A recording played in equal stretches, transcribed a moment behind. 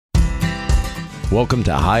Welcome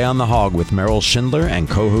to High on the Hog with Merrill Schindler and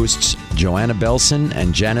co-hosts Joanna Belson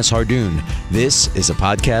and Janice Hardoon. This is a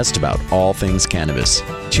podcast about all things cannabis.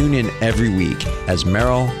 Tune in every week as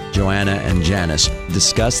Merrill, Joanna, and Janice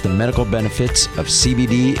discuss the medical benefits of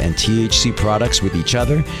CBD and THC products with each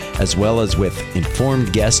other, as well as with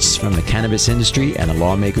informed guests from the cannabis industry and the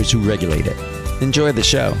lawmakers who regulate it. Enjoy the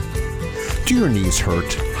show. Do your knees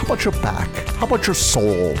hurt? How about your back? How about your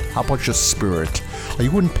soul? How about your spirit? Are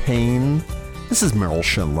you in pain? This is Merrill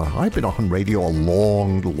Schindler. I've been on radio a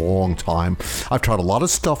long time. I've tried a lot of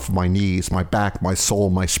stuff for my knees, my back, my soul,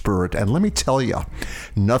 my spirit, and let me tell you,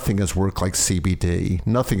 nothing has worked like CBD.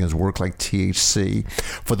 Nothing has worked like THC.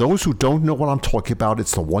 For those who don't know what I'm talking about,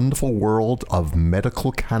 it's the wonderful world of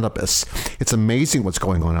medical cannabis. It's amazing what's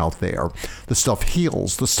going on out there. The stuff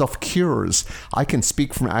heals. The stuff cures. I can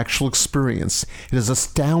speak from actual experience. It is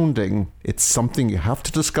astounding. It's something you have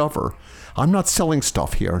to discover. I'm not selling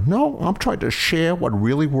stuff here. No, I'm trying to share what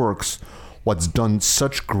really works, what's done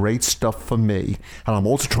such great stuff for me. And I'm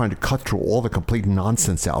also trying to cut through all the complete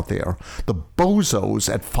nonsense out there. The bozos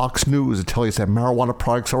at Fox News that tell you that marijuana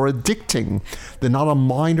products are addicting. They're not a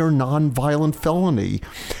minor, non-violent felony.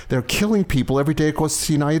 They're killing people every day across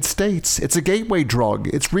the United States. It's a gateway drug.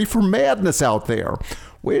 It's reefer madness out there.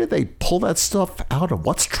 Where did they pull that stuff out of?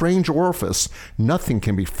 What strange orifice? Nothing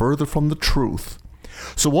can be further from the truth.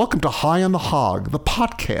 So welcome to High on the Hog, the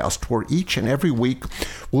podcast where each and every week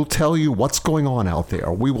we'll tell you what's going on out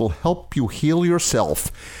there. We will help you heal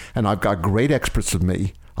yourself. And I've got great experts with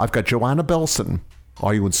me. I've got Joanna Belson.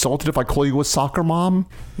 Are you insulted if I call you a soccer mom?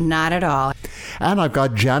 Not at all. And I've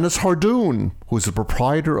got Janice Hardoon, who's the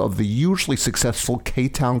proprietor of the hugely successful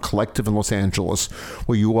K-Town Collective in Los Angeles,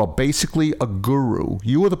 where you are basically a guru.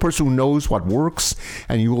 You are the person who knows what works,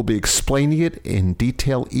 and you will be explaining it in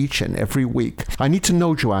detail each and every week. I need to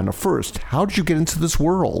know, Joanna, first, how did you get into this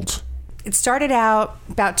world? It started out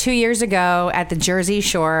about 2 years ago at the Jersey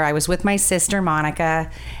Shore. I was with my sister,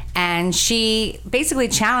 Monica, and she basically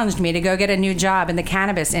challenged me to go get a new job in the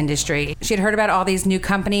cannabis industry. She had heard about all these new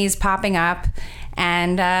companies popping up,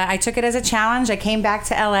 and I took it as a challenge. I came back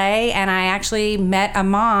to LA, and I actually met a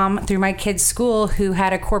mom through my kids' school who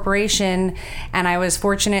had a corporation, and I was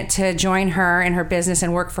fortunate to join her in her business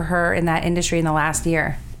and work for her in that industry in the last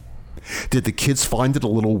year. Did the kids find it a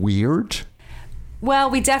little weird?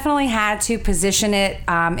 Well, we definitely had to position it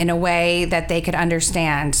in a way that they could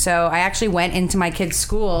understand. So I actually went into my kids'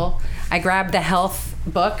 school. I grabbed the health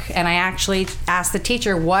book and I actually asked the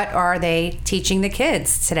teacher, what are they teaching the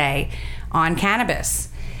kids today on cannabis?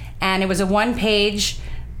 And it was a one-pager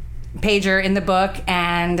in the book,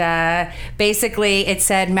 and basically it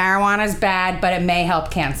said marijuana's bad, but it may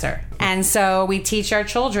help cancer. And so we teach our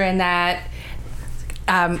children that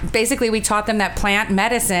basically, we taught them that plant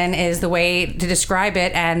medicine is the way to describe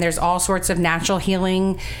it, and there's all sorts of natural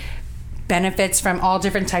healing benefits from all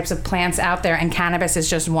different types of plants out there, and cannabis is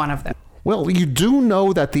just one of them. Well, you do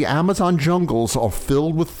know that the Amazon jungles are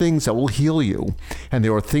filled with things that will heal you, and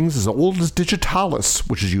there are things as old as digitalis,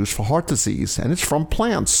 which is used for heart disease, and it's from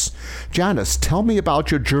plants. Janice, tell me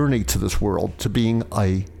about your journey to this world, to being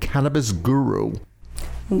a cannabis guru.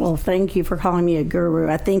 Well, thank you for calling me a guru.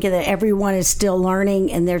 I think that everyone is still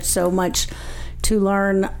learning, and there's so much to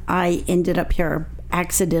learn. I ended up here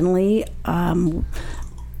accidentally.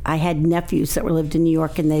 I had nephews that lived in New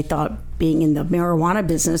York, and they thought being in the marijuana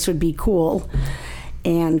business would be cool.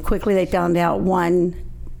 And quickly they found out one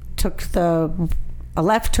took a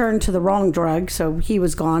left turn to the wrong drug, so he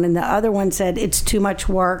was gone. And the other one said, it's too much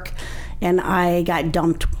work. And I got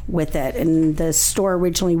dumped with it. And the store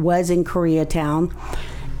originally was in Koreatown.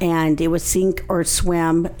 And it was sink or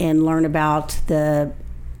swim and learn about the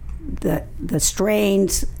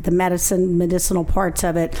strains, the medicinal parts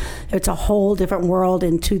of it. It's a whole different world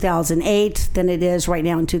in 2008 than it is right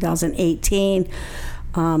now in 2018.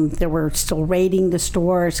 They were still raiding the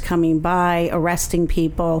stores, coming by, arresting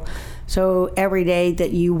people. So every day that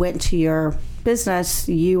you went to your business,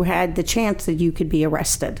 you had the chance that you could be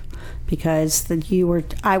arrested because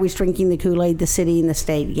I was drinking the Kool-Aid the city and the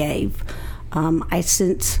state gave. I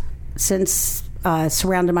since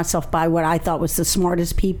surrounded myself by what I thought was the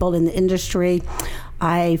smartest people in the industry.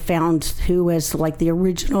 I found who was like the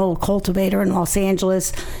original cultivator in Los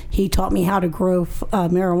Angeles. He taught me how to grow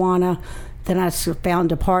marijuana. Then I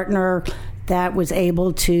found a partner that was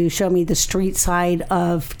able to show me the street side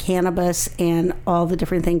of cannabis and all the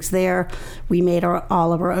different things there. We made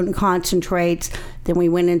all of our own concentrates. Then we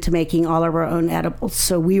went into making all of our own edibles.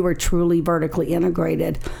 So we were truly vertically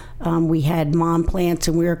integrated. We had mom plants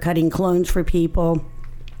and we were cutting clones for people.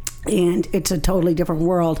 And it's a totally different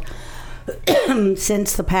world.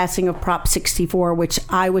 since the passing of Prop 64, which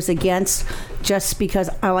I was against just because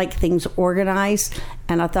I like things organized,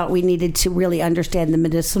 and I thought we needed to really understand the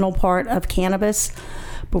medicinal part of cannabis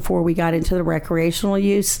before we got into the recreational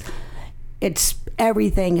use.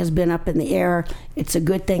 Everything has been up in the air. It's a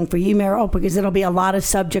good thing for you, Meryl, because it'll be a lot of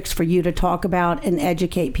subjects for you to talk about and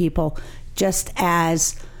educate people, just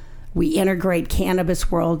as we integrate cannabis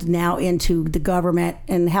world now into the government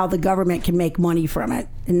and how the government can make money from it.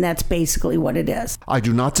 And that's basically what it is. I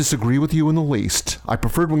do not disagree with you in the least. I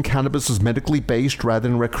preferred when cannabis was medically based rather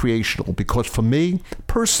than recreational, because for me,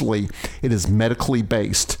 personally, it is medically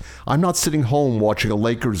based. I'm not sitting home watching a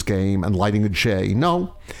Lakers game and lighting a J.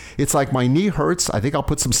 No, it's like my knee hurts. I think I'll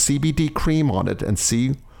put some CBD cream on it and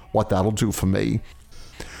see what that'll do for me.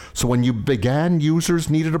 So when you began, users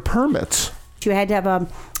needed a permit. You had to have a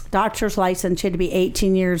doctor's license. You had to be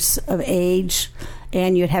 18 years of age,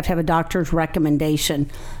 and you'd have to have a doctor's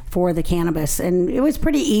recommendation for the cannabis. And it was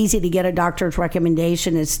pretty easy to get a doctor's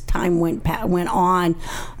recommendation as time went on.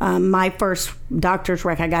 My first doctor's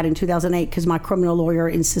rec I got in 2008 because my criminal lawyer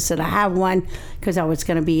insisted I have one because I was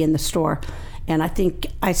going to be in the store. And I think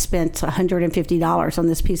I spent $150 on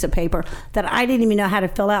this piece of paper that I didn't even know how to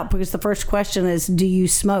fill out, because the first question is, do you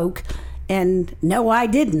smoke? And no, I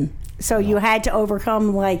didn't. So you had to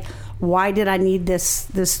overcome, like, why did I need this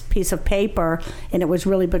piece of paper? And it was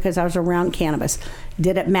really because I was around cannabis.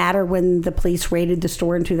 Did it matter when the police raided the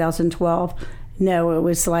store in 2012? No, it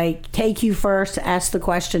was like, take you first, ask the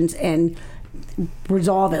questions, and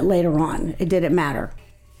resolve it later on. It didn't matter.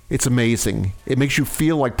 It's amazing. It makes you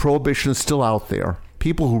feel like prohibition is still out there.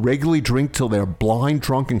 People who regularly drink till they're blind,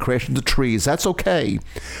 drunk, and crash into trees, that's okay.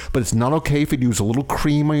 But it's not okay if you use a little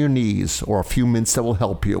cream on your knees or a few mints that will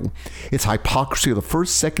help you. It's hypocrisy of the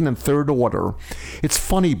first, second, and third order. It's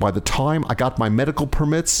funny, by the time I got my medical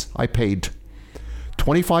permits, I paid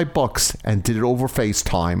 $25 and did it over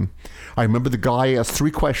FaceTime. I remember the guy asked 3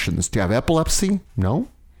 questions. Do you have epilepsy? No.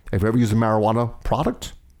 Have you ever used a marijuana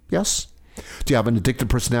product? Yes. Do you have an addictive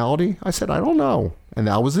personality? I said, I don't know. And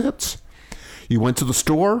that was it. You went to the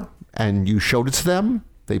store and you showed it to them.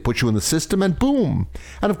 They put you in the system and boom.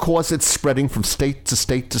 And of course, it's spreading from state to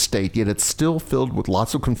state to state, yet it's still filled with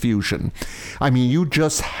lots of confusion. I mean, you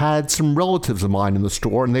just had some relatives of mine in the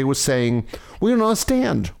store and they were saying, we don't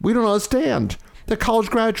understand. We don't understand. They're college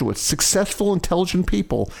graduates, successful, intelligent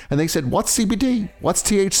people. And they said, what's CBD? What's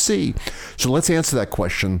THC? So let's answer that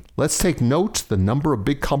question. Let's take note the number of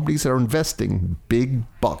big companies that are investing big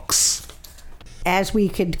bucks. As we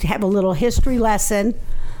could have a little history lesson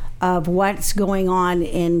of what's going on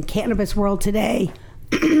in cannabis world today,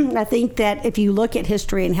 I think that if you look at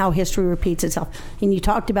history and how history repeats itself, and you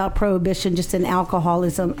talked about prohibition just in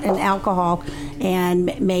alcoholism and alcohol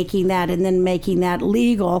and making that and then making that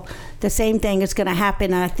legal, the same thing is going to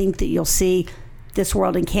happen. And I think that you'll see this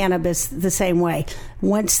world in cannabis the same way.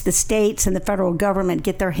 Once the states and the federal government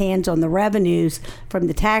get their hands on the revenues from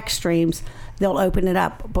the tax streams, they'll open it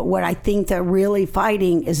up. But what I think they're really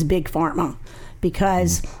fighting is big pharma,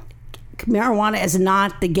 because marijuana is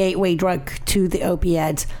not the gateway drug to the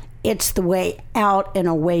opiates. It's the way out and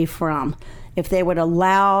away from. If they would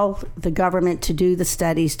allow the government to do the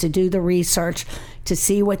studies, to do the research, to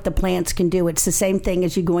see what the plants can do, it's the same thing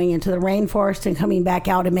as you going into the rainforest and coming back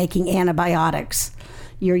out and making antibiotics.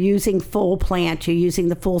 You're using full plant. You're using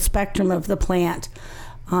the full spectrum of the plant.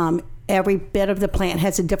 Every bit of the plant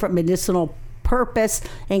has a different medicinal purpose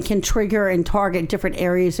and can trigger and target different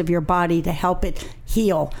areas of your body to help it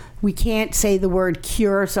heal. We can't say the word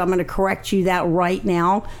cure, so I'm going to correct you that right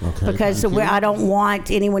now, because I don't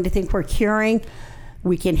want anyone to think we're curing.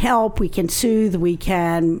 We can help, we can soothe, we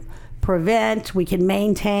can prevent, we can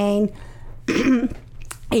maintain. And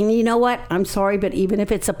you know what? I'm sorry, but even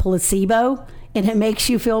if it's a placebo and it makes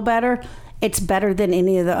you feel better, it's better than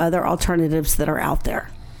any of the other alternatives that are out there.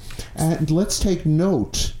 And let's take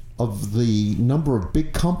note of the number of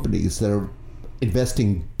big companies that are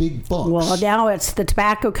investing big bucks. Well, now it's the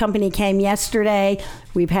tobacco company came yesterday.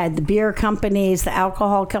 We've had the beer companies, the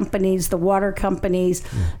alcohol companies, the water companies.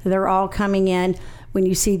 They're all coming in. When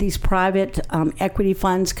you see these private equity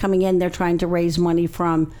funds coming in, they're trying to raise money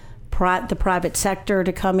from the private sector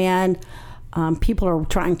to come in. People are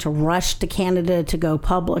trying to rush to Canada to go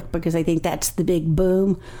public because I think that's the big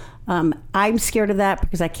boom. I'm scared of that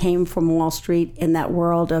because I came from Wall Street in that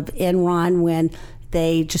world of Enron when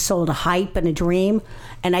they just sold a hype and a dream.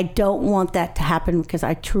 And I don't want that to happen because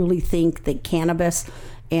I truly think that cannabis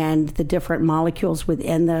and the different molecules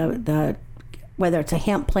within the whether it's a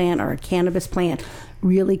hemp plant or a cannabis plant,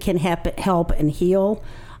 really can help and heal.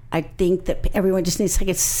 I think that everyone just needs to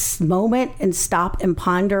take a moment and stop and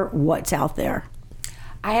ponder what's out there.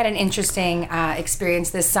 I had an interesting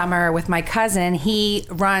experience this summer with my cousin. He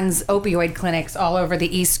runs opioid clinics all over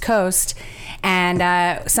the East Coast.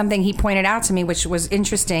 And something he pointed out to me, which was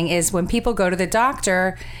interesting, is when people go to the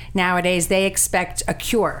doctor nowadays, they expect a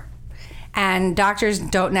cure. And doctors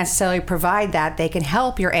don't necessarily provide that. They can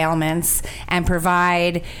help your ailments and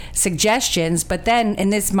provide suggestions. But then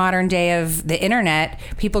in this modern day of the internet,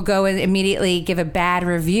 people go and immediately give a bad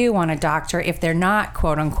review on a doctor if they're not,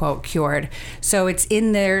 quote unquote, cured. So it's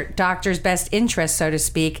in their doctor's best interest, so to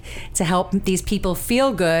speak, to help these people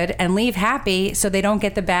feel good and leave happy so they don't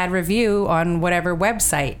get the bad review on whatever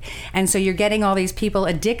website. And so you're getting all these people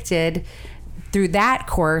addicted through that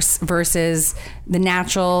course versus the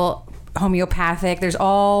natural homeopathic. There's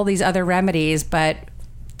all these other remedies, but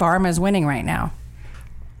pharma's winning right now.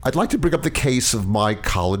 I'd like to bring up the case of my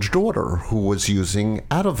college daughter who was using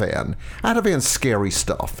Ativan. Ativan's scary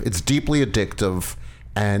stuff. It's deeply addictive,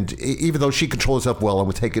 and even though she controls herself well and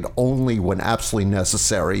would take it only when absolutely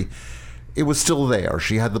necessary, it was still there.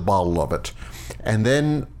 She had the bottle of it. And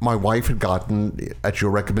then my wife had gotten, at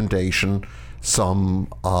your recommendation, some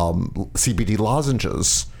CBD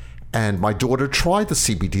lozenges. And my daughter tried the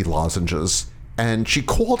CBD lozenges, and she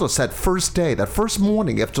called us that first day, that first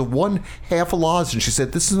morning, after one half a lozenge. She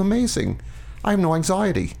said, "This is amazing. I have no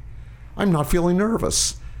anxiety. I'm not feeling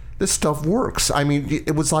nervous. This stuff works." I mean,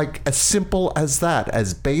 it was like as simple as that,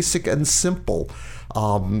 as basic and simple.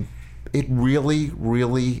 It really,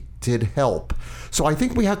 really did help. So I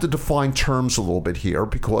think we have to define terms a little bit here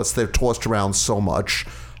because they're tossed around so much.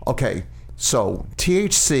 Okay, so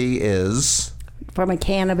THC is... from a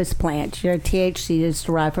cannabis plant. Your THC is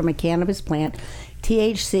derived from a cannabis plant.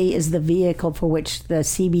 THC is the vehicle for which the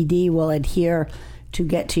CBD will adhere to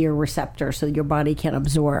get to your receptor so your body can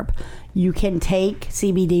absorb. You can take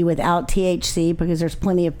CBD without THC because there's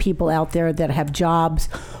plenty of people out there that have jobs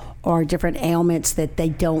or different ailments that they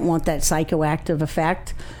don't want that psychoactive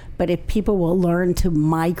effect. But if people will learn to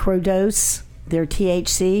microdose their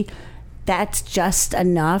THC, that's just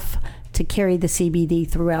enough to carry the CBD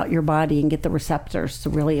throughout your body and get the receptors to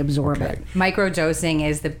really absorb it. Microdosing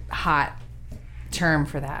is the hot term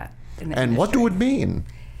for that. And what do it mean?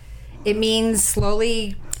 It means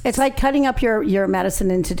slowly... It's like cutting up your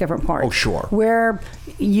medicine into different parts. Oh, sure. Where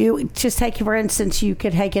you just take, for instance, you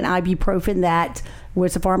could take an ibuprofen that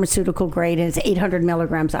was a pharmaceutical grade and it's 800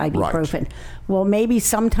 milligrams ibuprofen. Right. Well, maybe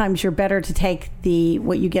sometimes you're better to take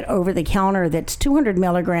what you get over the counter that's 200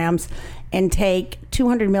 milligrams and take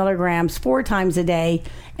 200 milligrams 4 times a day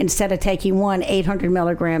instead of taking 800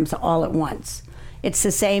 milligrams all at once. It's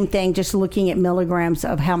the same thing, just looking at milligrams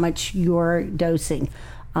of how much you're dosing.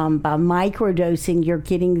 By microdosing, you're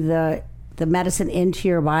getting the medicine into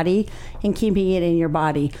your body and keeping it in your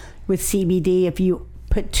body. With CBD, if you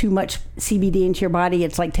put too much CBD into your body,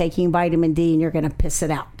 it's like taking vitamin D and you're going to piss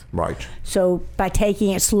it out. Right. So by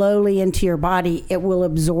taking it slowly into your body, it will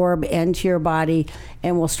absorb into your body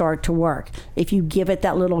and will start to work. If you give it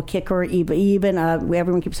that little kicker, even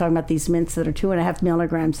everyone keeps talking about these mints that are 2.5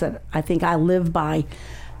 milligrams that I think I live by,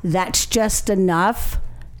 that's just enough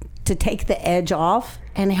to take the edge off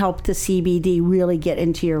and help the CBD really get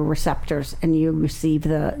into your receptors and you receive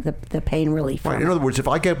the pain relief. Right. In other words, if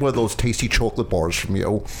I get one of those tasty chocolate bars from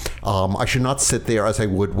you, I should not sit there as I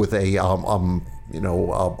would with a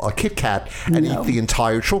Kit Kat and eat the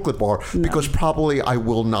entire chocolate bar because probably I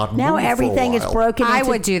will not now move everything for a while. is broken I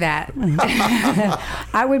would do that.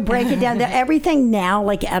 I would break it down. Everything now,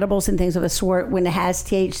 like edibles and things of the sort, when it has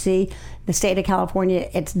THC, the state of California,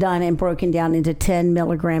 it's done and broken down into 10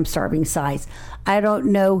 milligram serving size. I don't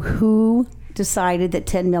know who decided that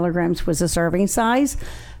 10 milligrams was a serving size,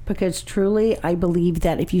 because truly I believe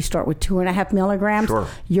that if you start with 2.5 milligrams, sure,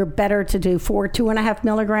 you're better to do 4 2.5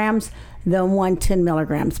 milligrams than 1 10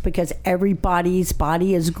 milligrams, because everybody's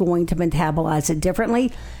body is going to metabolize it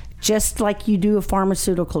differently, just like you do a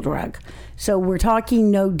pharmaceutical drug. So we're talking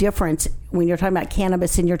no difference when you're talking about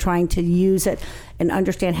cannabis and you're trying to use it and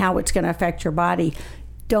understand how it's going to affect your body.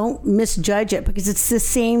 Don't misjudge it, because it's the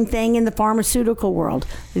same thing in the pharmaceutical world.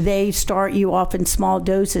 They start you off in small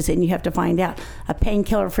doses and you have to find out. A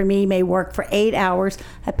painkiller for me may work for 8 hours,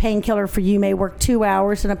 a painkiller for you may work 2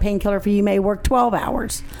 hours, and a painkiller for you may work 12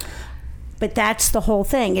 hours. But that's the whole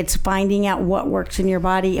thing. It's finding out what works in your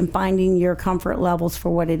body and finding your comfort levels for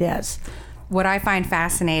what it is. What I find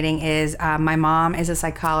fascinating is my mom is a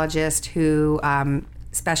psychologist who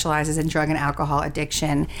specializes in drug and alcohol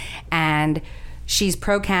addiction, and she's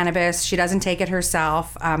pro-cannabis. She doesn't take it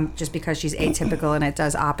herself just because she's atypical and it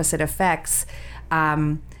does opposite effects.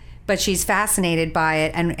 but she's fascinated by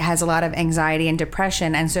it and has a lot of anxiety and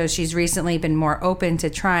depression. And so she's recently been more open to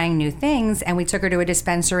trying new things. And we took her to a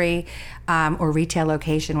dispensary or retail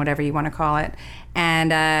location, whatever you want to call it.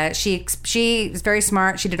 And she is very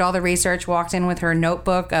smart. She did all the research, walked in with her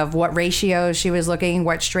notebook of what ratios she was looking,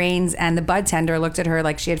 what strains, and the bud tender looked at her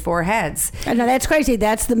like she had 4 heads. I know, that's crazy.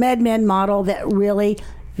 That's the MedMen model that really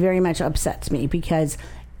very much upsets me, because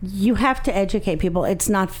you have to educate people. It's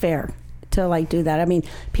not fair to like do that. I mean,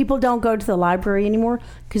 people don't go to the library anymore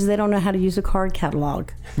because they don't know how to use a card catalog.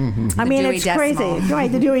 I mean, it's crazy, right?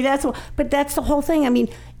 The Dewey Decimal. But that's the whole thing. I mean,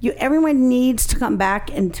 everyone needs to come back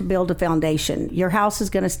and to build a foundation. Your house is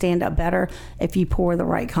going to stand up better if you pour the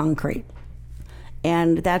right concrete,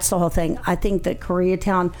 and that's the whole thing. I think that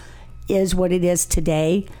Koreatown is what it is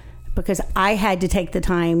today because I had to take the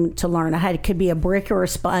time to learn. It could be a brick or a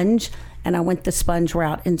sponge. And I went the sponge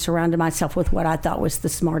route and surrounded myself with what I thought was the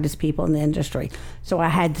smartest people in the industry. So I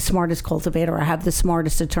had the smartest cultivator. I have the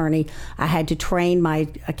smartest attorney. I had to train my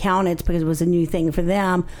accountants because it was a new thing for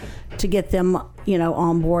them to get them,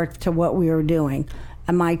 on board to what we were doing.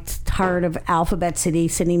 Am I tired of Alphabet City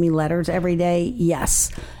sending me letters every day?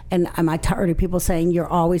 Yes. And am I tired of people saying you're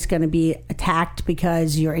always going to be attacked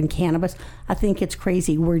because you're in cannabis? I think it's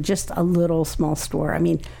crazy. We're just a little small store. I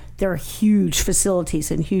mean, there are huge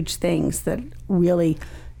facilities and huge things that really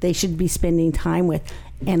they should be spending time with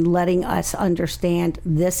and letting us understand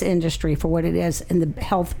this industry for what it is and the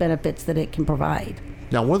health benefits that it can provide.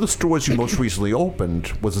 Now, one of the stores you most recently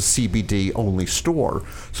opened was a CBD-only store.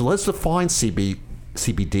 So let's define CBD,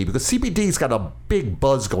 because CBD's got a big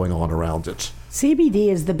buzz going on around it. CBD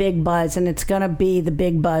is the big buzz, and it's going to be the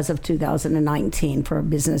big buzz of 2019 for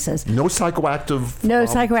businesses. No psychoactive. No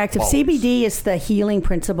psychoactive. Qualities. CBD is the healing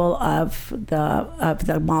principle of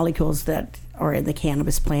the molecules that are in the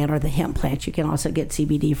cannabis plant or the hemp plant. You can also get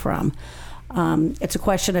CBD from. It's a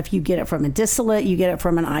question if you get it from a distillate, you get it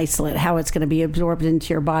from an isolate, how it's going to be absorbed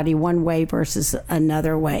into your body one way versus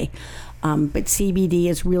another way. But CBD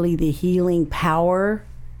is really the healing power.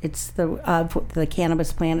 It's the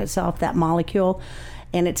cannabis plant itself, that molecule,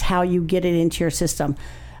 and it's how you get it into your system.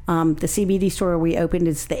 The CBD store we opened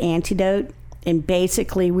is the antidote, and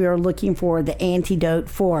basically we are looking for the antidote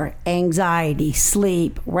for anxiety,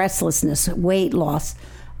 sleep, restlessness, weight loss,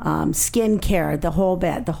 skin care, the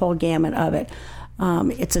whole gamut of it.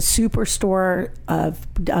 It's a superstore of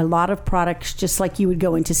a lot of products, just like you would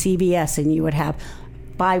go into CVS and you would have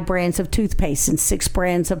 5 brands of toothpaste and 6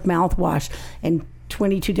 brands of mouthwash and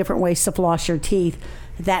 22 different ways to floss your teeth.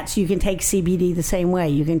 You can take CBD the same way.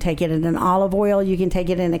 You can take it in an olive oil. You can take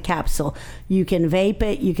it in a capsule. You can vape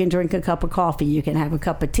it. You can drink a cup of coffee. You can have a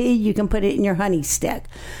cup of tea. You can put it in your honey stick.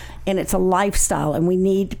 And it's a lifestyle. And we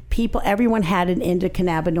need people. Everyone had an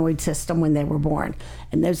endocannabinoid system when they were born.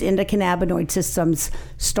 And those endocannabinoid systems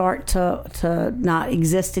start to not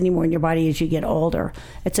exist anymore in your body as you get older.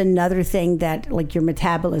 It's another thing that, like your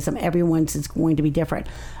metabolism, everyone's is going to be different.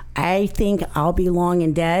 I think I'll be long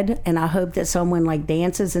and dead, and I hope that someone like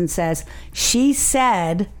dances and says, she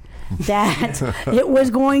said that it was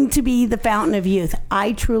going to be the fountain of youth.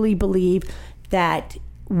 I truly believe that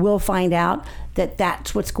we'll find out that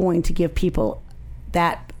that's what's going to give people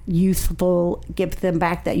that give them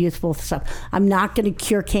back that youthful stuff. I'm not going to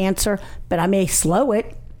cure cancer, but I may slow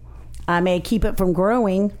it. I may keep it from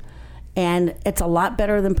growing, and it's a lot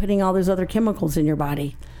better than putting all those other chemicals in your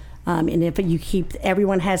body. And if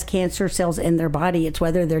everyone has cancer cells in their body, it's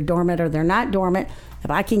whether they're dormant or they're not dormant. If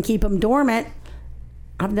I can keep them dormant,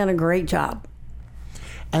 I've done a great job.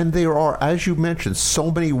 And there are, as you mentioned, so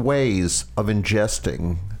many ways of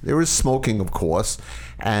ingesting. There is smoking, of course,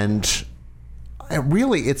 and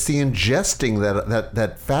really it's the ingesting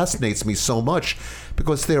that fascinates me so much,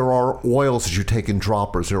 because there are oils that you take in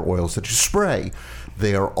droppers, there are oils that you spray,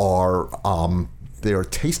 there are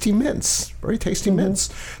tasty mints, very tasty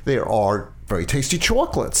mints. There are very tasty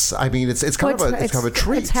chocolates. I mean, it's kind of a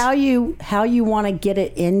treat. It's how you want to get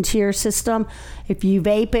it into your system. If you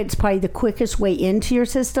vape it, it's probably the quickest way into your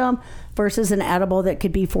system versus an edible that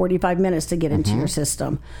could be 45 minutes to get into your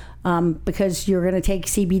system. Because you're going to take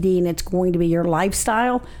CBD and it's going to be your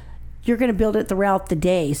lifestyle. You're going to build it throughout the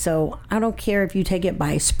day. So I don't care if you take it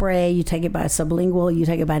by spray, you take it by sublingual, you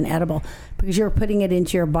take it by an edible, because you're putting it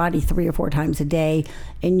into your body 3 or 4 times a day,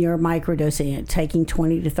 and you're microdosing it, taking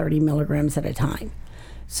 20 to 30 milligrams at a time.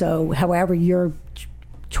 So however your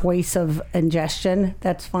choice of ingestion,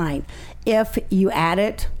 that's fine. If you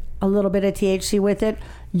add a little bit of THC with it,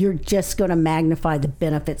 you're just going to magnify the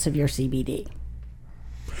benefits of your CBD.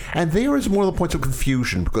 And there is one of the points of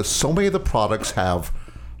confusion, because so many of the products have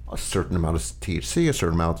a certain amount of THC, a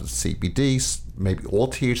certain amount of CBD, maybe all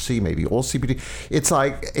THC, maybe all CBD. It's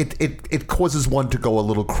like it causes one to go a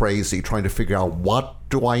little crazy trying to figure out, what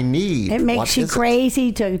do I need? It makes you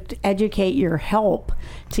crazy to educate your help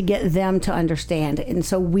to get them to understand. And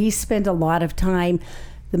so we spend a lot of time,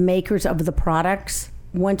 the makers of the products,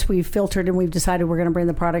 once we've filtered and we've decided we're going to bring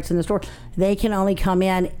the products in the store, they can only come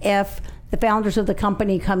in if the founders of the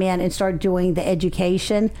company come in and start doing the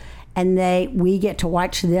education, and we get to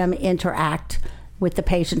watch them interact with the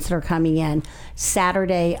patients that are coming in.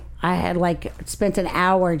 Saturday, I had spent an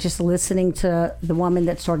hour just listening to the woman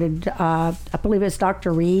that started, I believe it's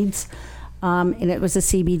Dr. Reed's, and it was a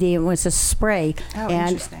CBD, it was a spray. Oh,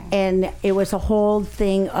 interesting. And it was a whole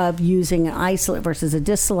thing of using an isolate versus a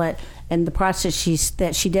distillate, and the process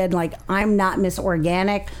that she did, I'm not Miss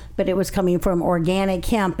Organic, but it was coming from organic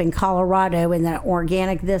hemp in Colorado, and then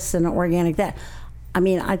organic this and organic that. I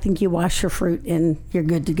mean, I think you wash your fruit and you're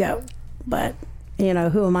good to go. But,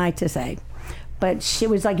 who am I to say? But it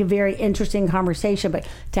was a very interesting conversation. But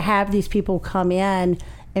to have these people come in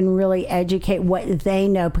and really educate what they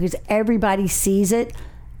know, because everybody sees it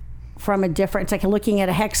from a different, it's like looking at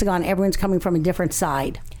a hexagon, everyone's coming from a different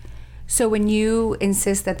side. So when you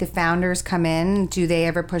insist that the founders come in, do they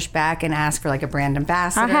ever push back and ask for a brand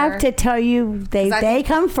ambassador? I have to tell you, they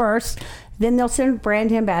come first, then they'll send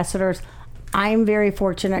brand ambassadors. I'm very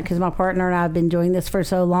fortunate because my partner and I have been doing this for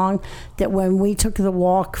so long that when we took the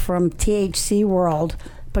walk from THC world,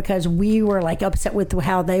 because we were upset with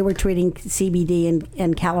how they were treating CBD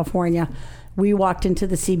in California, we walked into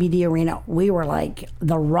the CBD arena. We were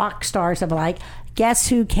the rock stars of guess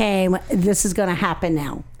who came? This is going to happen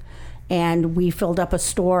now. And we filled up a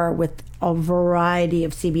store with a variety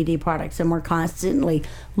of CBD products, and we're constantly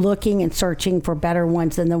looking and searching for better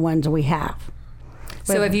ones than the ones we have.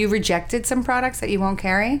 So have you rejected some products that you won't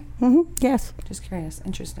carry? Mm-hmm. Yes. Just curious.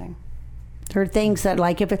 Interesting. There are things that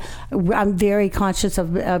I'm very conscious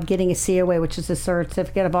of getting a COA, which is a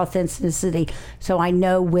certificate of authenticity, so I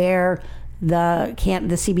know where the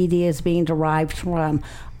CBD is being derived from.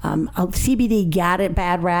 CBD got a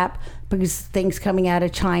bad rap because things coming out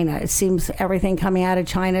of China. It seems everything coming out of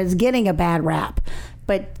China is getting a bad rap,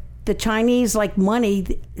 but the Chinese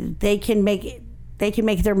money. They can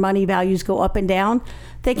make their money values go up and down.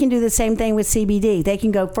 They can do the same thing with CBD. They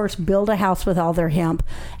can go first build a house with all their hemp,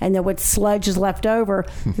 and then what sludge is left over,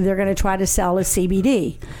 they're going to try to sell as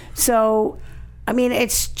CBD. So, I mean,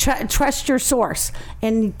 it's trust your source.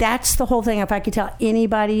 And that's the whole thing. If I could tell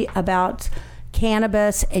anybody about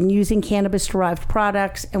cannabis and using cannabis-derived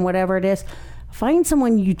products and whatever it is, find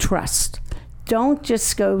someone you trust. Don't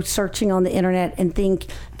just go searching on the internet and think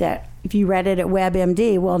that if you read it at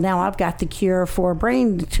WebMD, well, now I've got the cure for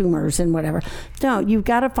brain tumors and whatever. No, you've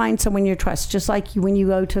got to find someone you trust. Just like when you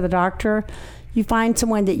go to the doctor, you find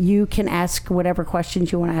someone that you can ask whatever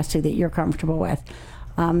questions you want to ask to that you're comfortable with.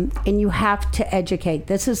 And you have to educate.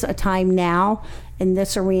 This is a time now in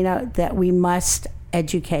this arena that we must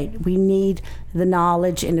educate. We need the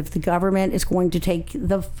knowledge, and if the government is going to take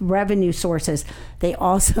the revenue sources, they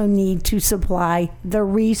also need to supply the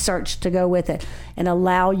research to go with it and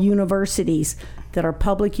allow universities that are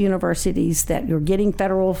public universities that you're getting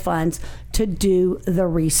federal funds to do the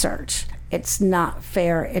research. It's not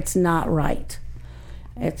fair. It's not right.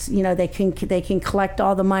 It's, they can collect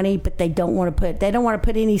all the money, but they don't want to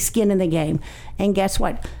put any skin in the game. And guess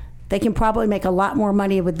what? They can probably make a lot more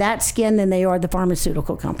money with that skin than they are the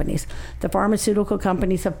pharmaceutical companies. The pharmaceutical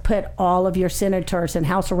companies have put all of your senators and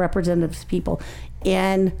House of Representatives people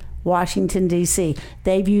in Washington, D.C.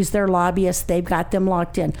 They've used their lobbyists. They've got them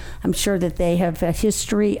locked in. I'm sure that they have a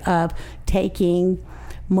history of taking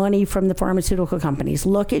money from the pharmaceutical companies.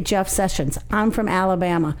 Look at Jeff Sessions. I'm from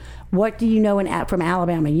Alabama. What do you know from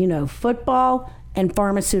Alabama? You know football and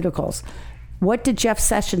pharmaceuticals. What did Jeff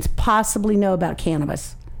Sessions possibly know about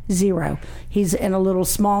cannabis? Zero. He's in a little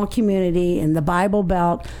small community in the Bible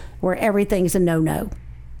Belt where everything's a no-no.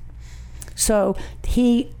 So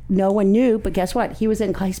no one knew, but guess what? He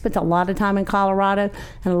spent a lot of time in Colorado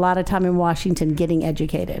and a lot of time in Washington getting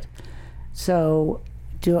educated. So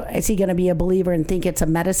is he going to be a believer and think it's a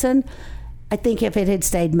medicine? I think if it had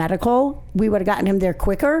stayed medical, we would have gotten him there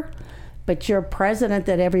quicker. But your president,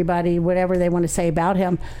 that everybody, whatever they want to say about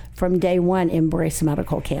him, from day one embraced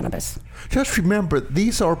medical cannabis. Just remember,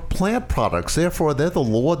 these are plant products. Therefore, they're the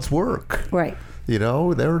Lord's work. Right.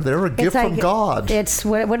 They're a gift from God. It's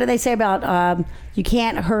what do they say about you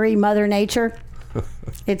can't hurry Mother Nature?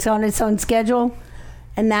 It's on its own schedule.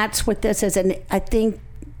 And that's what this is. And I think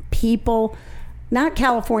people, not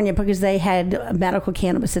California, because they had medical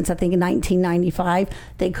cannabis since I think in 1995.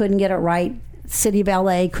 They couldn't get it right. city of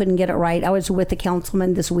LA couldn't get it right. I was with the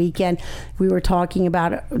councilman this weekend. We were talking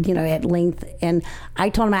about it, at length, and I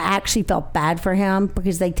told him I actually felt bad for him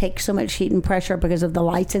because they take so much heat and pressure because of the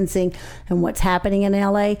licensing and what's happening in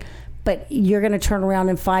LA. But you're going to turn around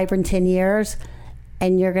in 5 or 10 years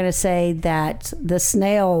and you're going to say that the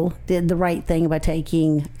snail did the right thing by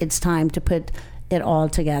taking its time to put it all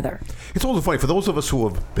together. It's also funny, for those of us who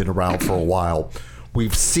have been around for a while,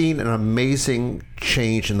 we've seen an amazing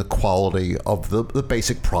change in the quality of the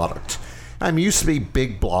basic product. I mean, it used to be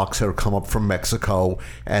big blocks that would come up from Mexico,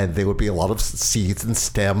 and there would be a lot of seeds and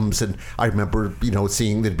stems. And I remember,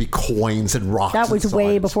 seeing there'd be coins and rocks. That was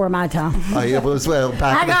way before my time. It was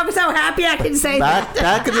back. I'm so happy I can say that.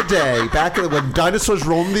 Back in the day, when dinosaurs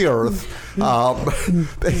roamed the earth.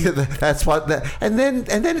 That's what. And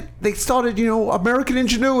then they started. American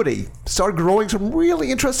ingenuity started growing some really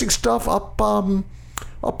interesting stuff up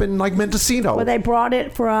in like Mendocino. Well, they brought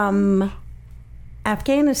it from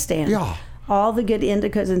Afghanistan. Yeah. All the good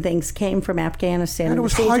indicas and things came from Afghanistan. And it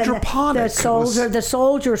was hydroponic. The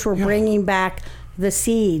soldiers were bringing back the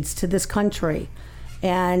seeds to this country.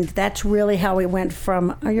 And that's really how we went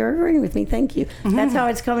from, you're agreeing with me, thank you. Mm-hmm. That's how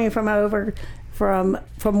it's coming from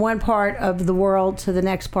one part of the world to the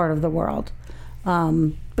next part of the world.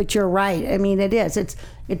 But you're right. I mean, it is.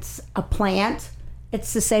 It's a plant.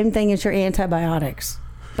 It's the same thing as your antibiotics.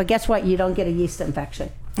 But guess what? You don't get a yeast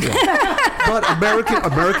infection. Yeah. But American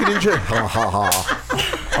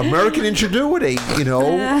ingenuity,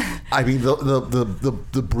 I mean,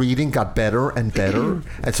 the breeding got better and better,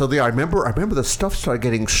 and so I remember the stuff started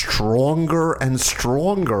getting stronger and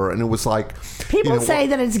stronger, and it was like people say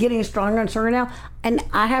that it's getting stronger and stronger now, and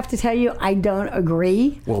I have to tell you, I don't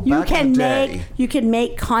agree. Well, you can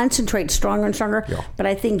make concentrate stronger and stronger, yeah. But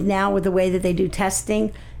I think now with the way that they do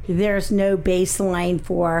testing, there's no baseline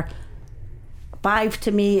for 5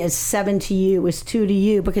 to me is 7 to you is 2 to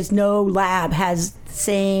you, because no lab has the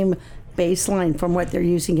same baseline from what they're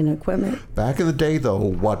using in equipment. Back in the day, though,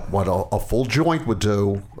 what a full joint would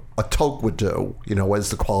do, a toke would do, as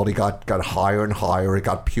the quality got higher and higher, it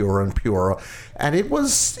got purer and purer, and it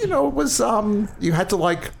was you had to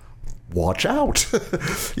watch out.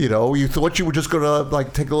 You thought you were just gonna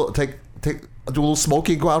do a little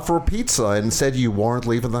smoking, go out for a pizza, and instead you weren't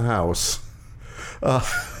leaving the house.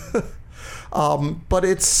 But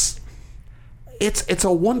it's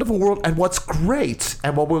a wonderful world, and what's great,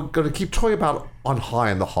 and what we're going to keep talking about on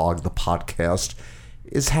High on the Hog, the podcast,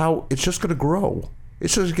 is how it's just going to grow.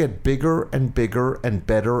 It's just going to get bigger and bigger and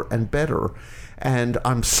better and better. And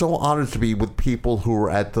I'm so honored to be with people who are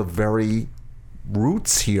at the very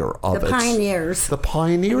roots here of it. The pioneers. The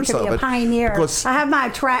pioneers of it. A pioneer. Because I have my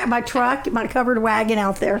truck, my covered wagon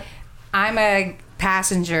out there. I'm a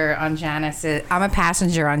passenger on Janice's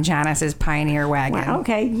Pioneer wagon. Wow,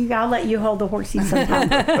 okay, I'll let you hold the horses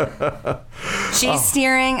sometime. She's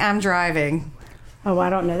steering, I'm driving. Oh,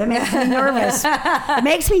 I don't know. That makes me nervous. It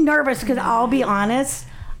makes me nervous because I'll be honest.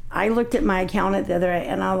 I looked at my accountant the other day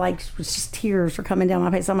and just tears were coming down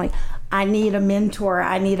my face. I'm like, I need a mentor.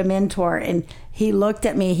 And he looked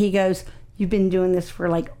at me. He goes, "You've been doing this for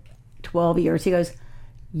 12 years." He goes,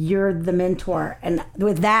 "You're the mentor." And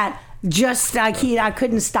with that, I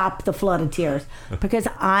couldn't stop the flood of tears because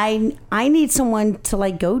I need someone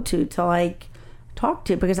to go to talk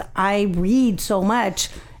to, because I read so much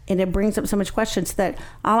and it brings up so much questions that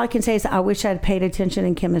all I can say is I wish I'd paid attention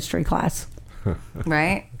in chemistry class.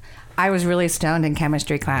 Right? I was really stoned in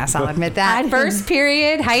chemistry class. I'll admit that. First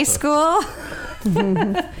period, high school.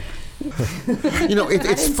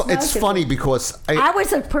 It's funny because I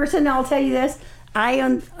was a person. I'll tell you this. I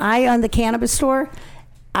owned the cannabis store.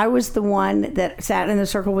 I was the one that sat in the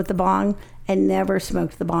circle with the bong and never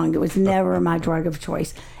smoked the bong. It was never my drug of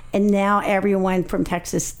choice. And now everyone from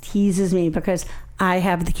Texas teases me because I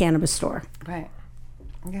have the cannabis store. Right.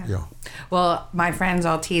 Yeah. Well, my friends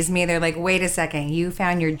all tease me. They're like, wait a second, you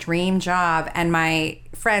found your dream job. And my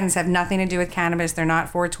friends have nothing to do with cannabis. They're not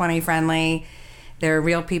 420 friendly. They're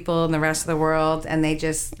real people in the rest of the world. And they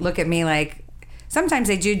just look at me like, sometimes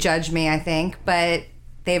they do judge me, I think, but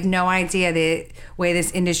they have no idea the way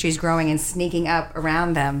this industry is growing and sneaking up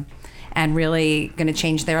around them and really going to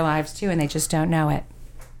change their lives too. And they just don't know it.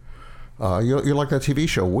 You're like that TV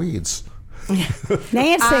show, Weeds.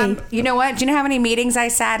 Nancy. You know what? Do you know how many meetings I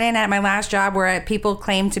sat in at my last job where people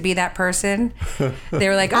claimed to be that person? They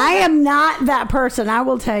were like, I am not that person. I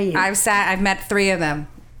will tell you. I've met 3 of them.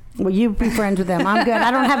 Well, you be friends with them. I'm good.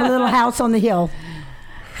 I don't have a little house on the hill.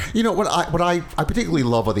 You know, what I particularly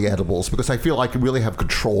love are the edibles, because I feel I can really have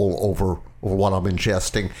control over what I'm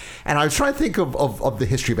ingesting. And I was trying to think of the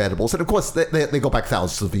history of edibles. And of course, they go back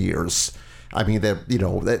thousands of years. I mean,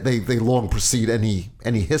 they long precede any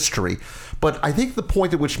history. But I think the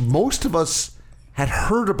point at which most of us had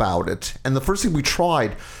heard about it, and the first thing we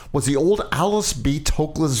tried was the old Alice B.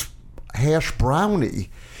 Tokla's hash brownie,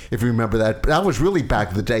 if you remember that. That was really back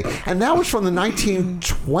in the day. And that was from the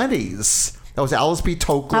 1920s. That was Alice B.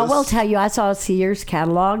 Tokla's. I will tell you, I saw a Sears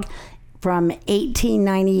catalog from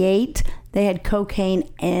 1898. They had cocaine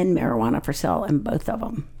and marijuana for sale in both of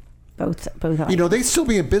them. Both of them. They'd still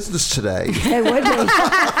be in business today. They would be.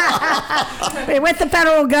 With the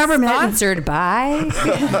federal government. Sponsored by.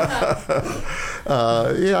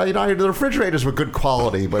 The refrigerators were good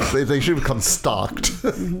quality, but they should become stocked.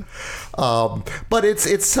 But it's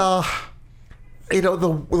the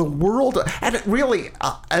world, and it really,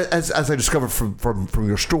 as I discovered from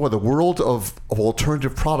your store, the world of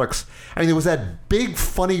alternative products. I mean, there was that big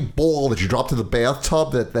funny ball that you dropped in the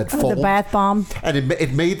bathtub that foamed. The bath bomb, and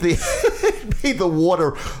it made the it made the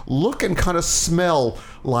water look and kind of smell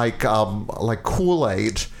like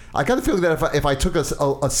Kool-Aid. I got the feeling that if I took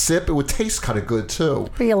a sip, it would taste kind of good too.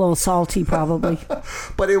 Be a little salty, probably.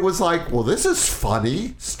 But it was like, well, this is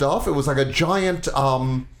funny stuff. It was like a giant.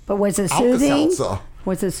 But was it soothing? Alka-Seltzer.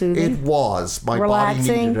 Was it soothing? It was. My Relaxing?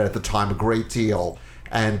 body needed it at the time a great deal.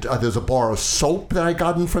 And there's a bar of soap that I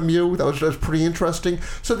gotten from you. That was pretty interesting.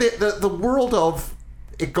 So the world of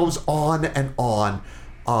it goes on and on.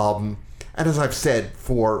 And as I've said,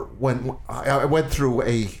 when I went through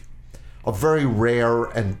a very rare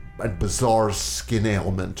and bizarre skin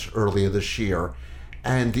ailment earlier this year,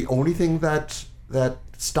 and the only thing that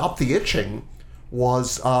stopped the itching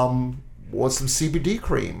was some CBD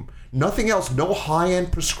cream. Nothing else. No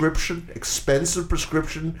high-end prescription, expensive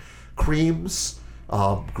prescription creams,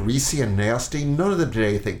 greasy and nasty. None of them did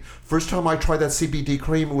anything. First time I tried that CBD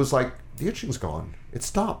cream, it was like, the itching's gone. It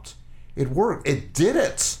stopped. It worked. It did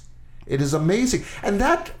it. It is amazing. And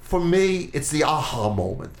that, for me, it's the aha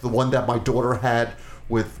moment. The one that my daughter had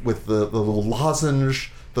with the little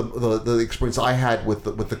lozenge, the experience I had with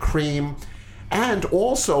the cream. And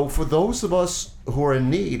also, for those of us who are in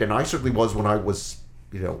need, and I certainly was when I was,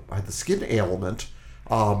 I had the skin ailment,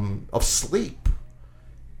 of sleep.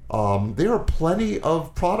 There are plenty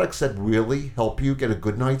of products that really help you get a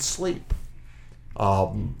good night's sleep.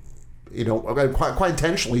 Quite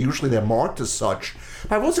intentionally, usually they're marked as such.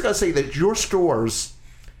 But I've also got to say that your stores,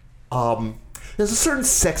 there's a certain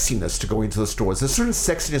sexiness to going to the stores. There's a certain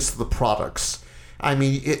sexiness to the products. I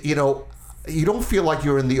mean, you don't feel like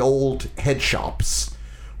you're in the old head shops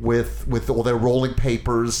with all their rolling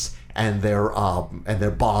papers and their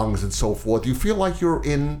bongs and so forth. You feel like you're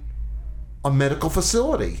in a medical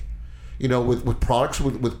facility, with products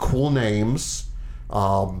with cool names,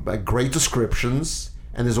 great descriptions,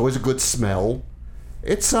 and there's always a good smell.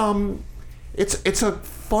 It's a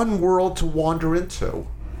fun world to wander into.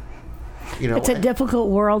 It's a difficult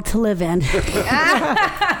world to live in.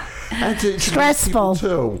 And stressful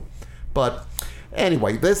too. But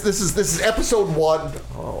anyway, this is episode 1.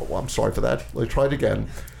 Oh, I'm sorry for that. Let me try it again.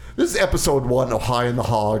 This is episode 1 of High in the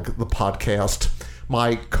Hog, the podcast.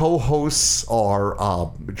 My co-hosts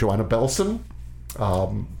are Joanna Belson,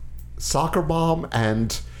 soccer mom,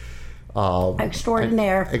 and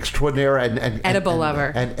extraordinaire and edible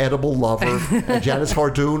lover, and Janice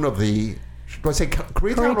Hardoon of the. Do I say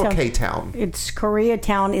Koreatown or K-Town? It's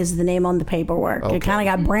Koreatown is the name on the paperwork. Okay. It kind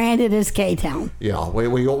of got branded as K-Town. Yeah,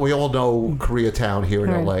 we all know Koreatown here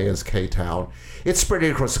in LA as K-Town. It's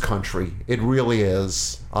spreading across the country. It really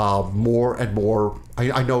is. More and more.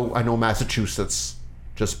 I know Massachusetts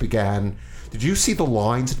just began. Did you see the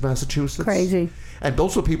lines in Massachusetts? Crazy. And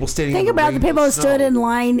those were people standing. Think about the people who stood in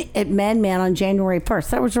line at MedMan on January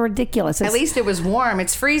 1st. That was ridiculous. At least it was warm.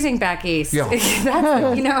 It's freezing back east. Yeah.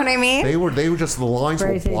 You know what I mean? They were just, the lines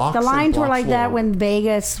crazy. were blocks. The lines were like long. that when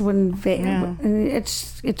Vegas,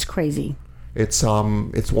 it's crazy. It's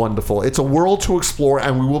wonderful. It's a world to explore,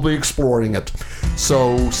 and we will be exploring it.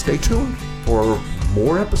 So stay tuned for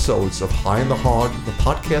more episodes of High in the Hog, the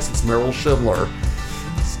podcast. It's Merrill Schindler.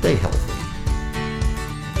 Stay healthy.